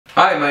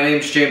Hi, my name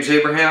is James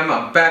Abraham.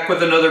 I'm back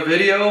with another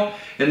video.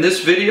 In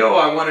this video,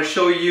 I want to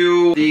show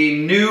you the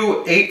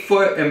new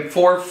 8-foot and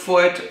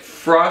 4-foot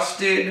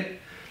frosted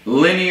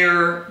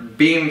linear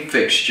beam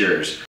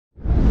fixtures.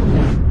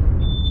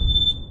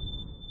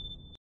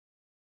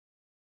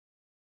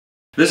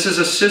 This is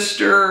a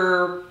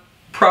sister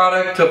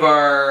product of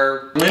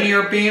our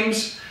linear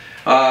beams.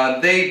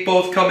 They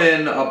both come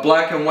in a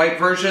black and white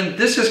version.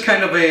 This is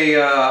kind of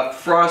a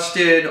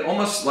frosted,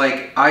 almost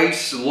like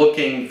ice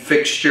looking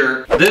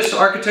fixture. This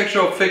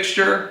architectural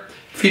fixture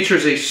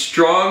features a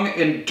strong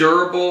and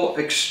durable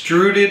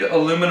extruded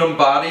aluminum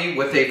body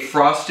with a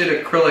frosted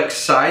acrylic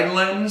side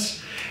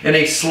lens and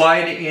a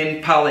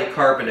slide-in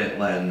polycarbonate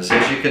lens,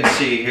 as you can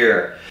see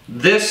here.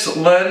 This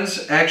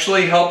lens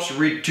actually helps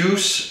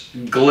reduce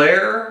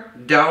glare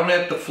down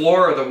at the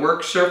floor or the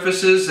work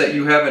surfaces that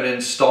you have it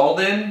installed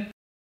in.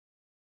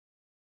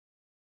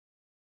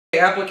 The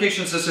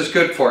applications this is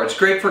good for. It's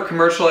great for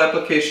commercial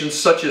applications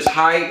such as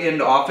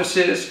high-end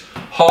offices,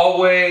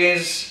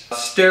 hallways,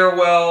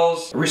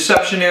 stairwells,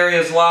 reception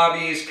areas,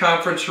 lobbies,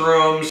 conference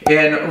rooms,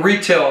 and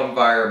retail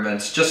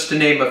environments, just to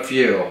name a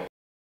few.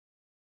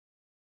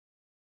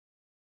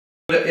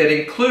 It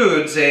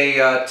includes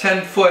a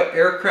 10-foot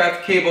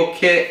aircraft cable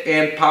kit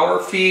and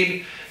power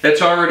feed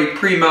that's already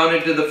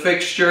pre-mounted to the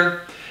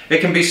fixture. It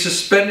can be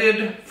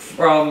suspended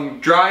from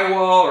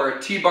drywall or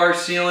a T-bar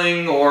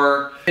ceiling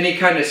or any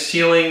kind of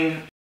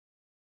ceiling.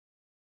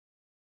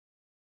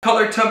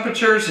 Color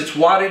temperatures, it's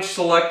wattage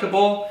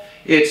selectable.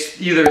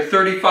 It's either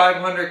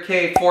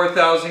 3500K,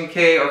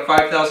 4000K, or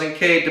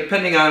 5000K,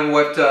 depending on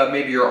what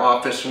maybe your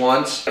office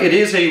wants. It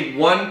is a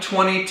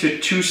 120 to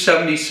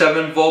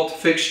 277 volt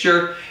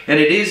fixture, and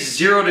it is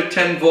 0 to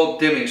 10 volt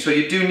dimming. So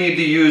you do need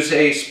to use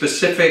a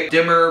specific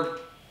dimmer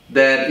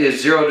that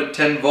is 0 to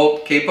 10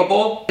 volt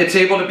capable. It's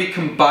able to be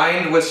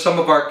combined with some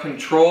of our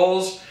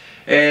controls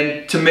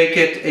and to make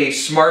it a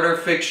smarter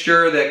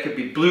fixture that could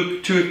be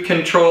Bluetooth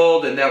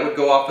controlled, and that would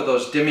go off of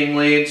those dimming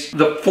leads.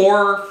 The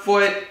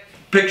 4-foot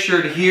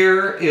pictured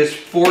here is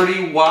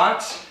 40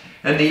 watts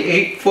and the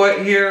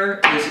 8-foot here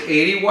is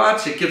 80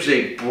 watts. It gives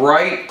a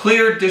bright,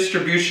 clear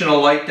distribution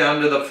of light down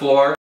to the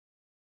floor.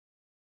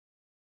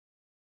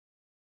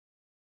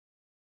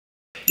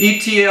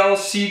 ETL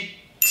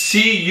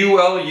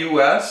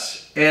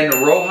CULUS and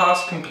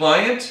RoHS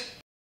compliant.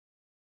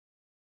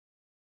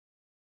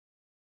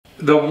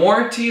 The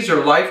warranties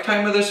or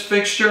lifetime of this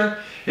fixture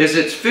is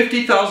it's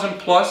 50,000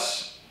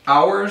 plus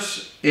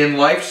hours in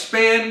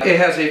lifespan. It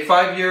has a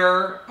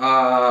 5-year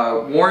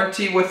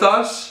warranty with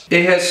us.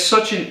 It has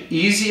such an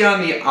easy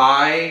on the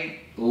eye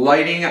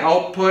lighting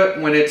output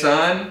when it's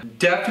on.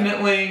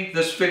 Definitely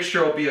this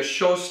fixture will be a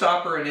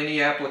showstopper in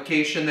any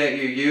application that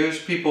you use.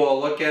 People will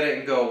look at it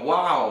and go,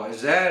 wow,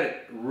 is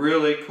that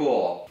really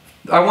cool?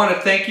 I want to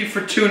thank you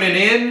for tuning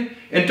in,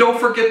 and don't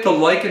forget to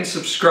like and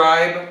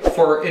subscribe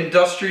for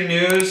industry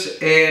news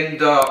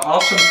and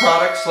awesome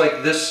products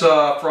like this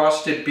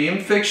frosted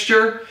beam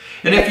fixture.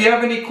 And if you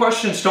have any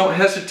questions, don't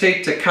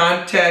hesitate to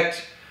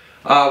contact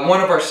one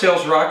of our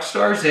sales rock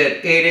stars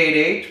at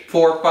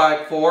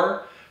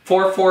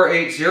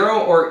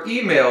 888-454-4480 or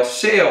email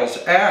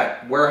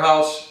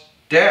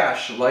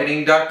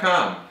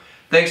sales@warehouse-lighting.com.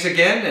 Thanks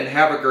again and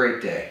have a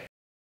great day.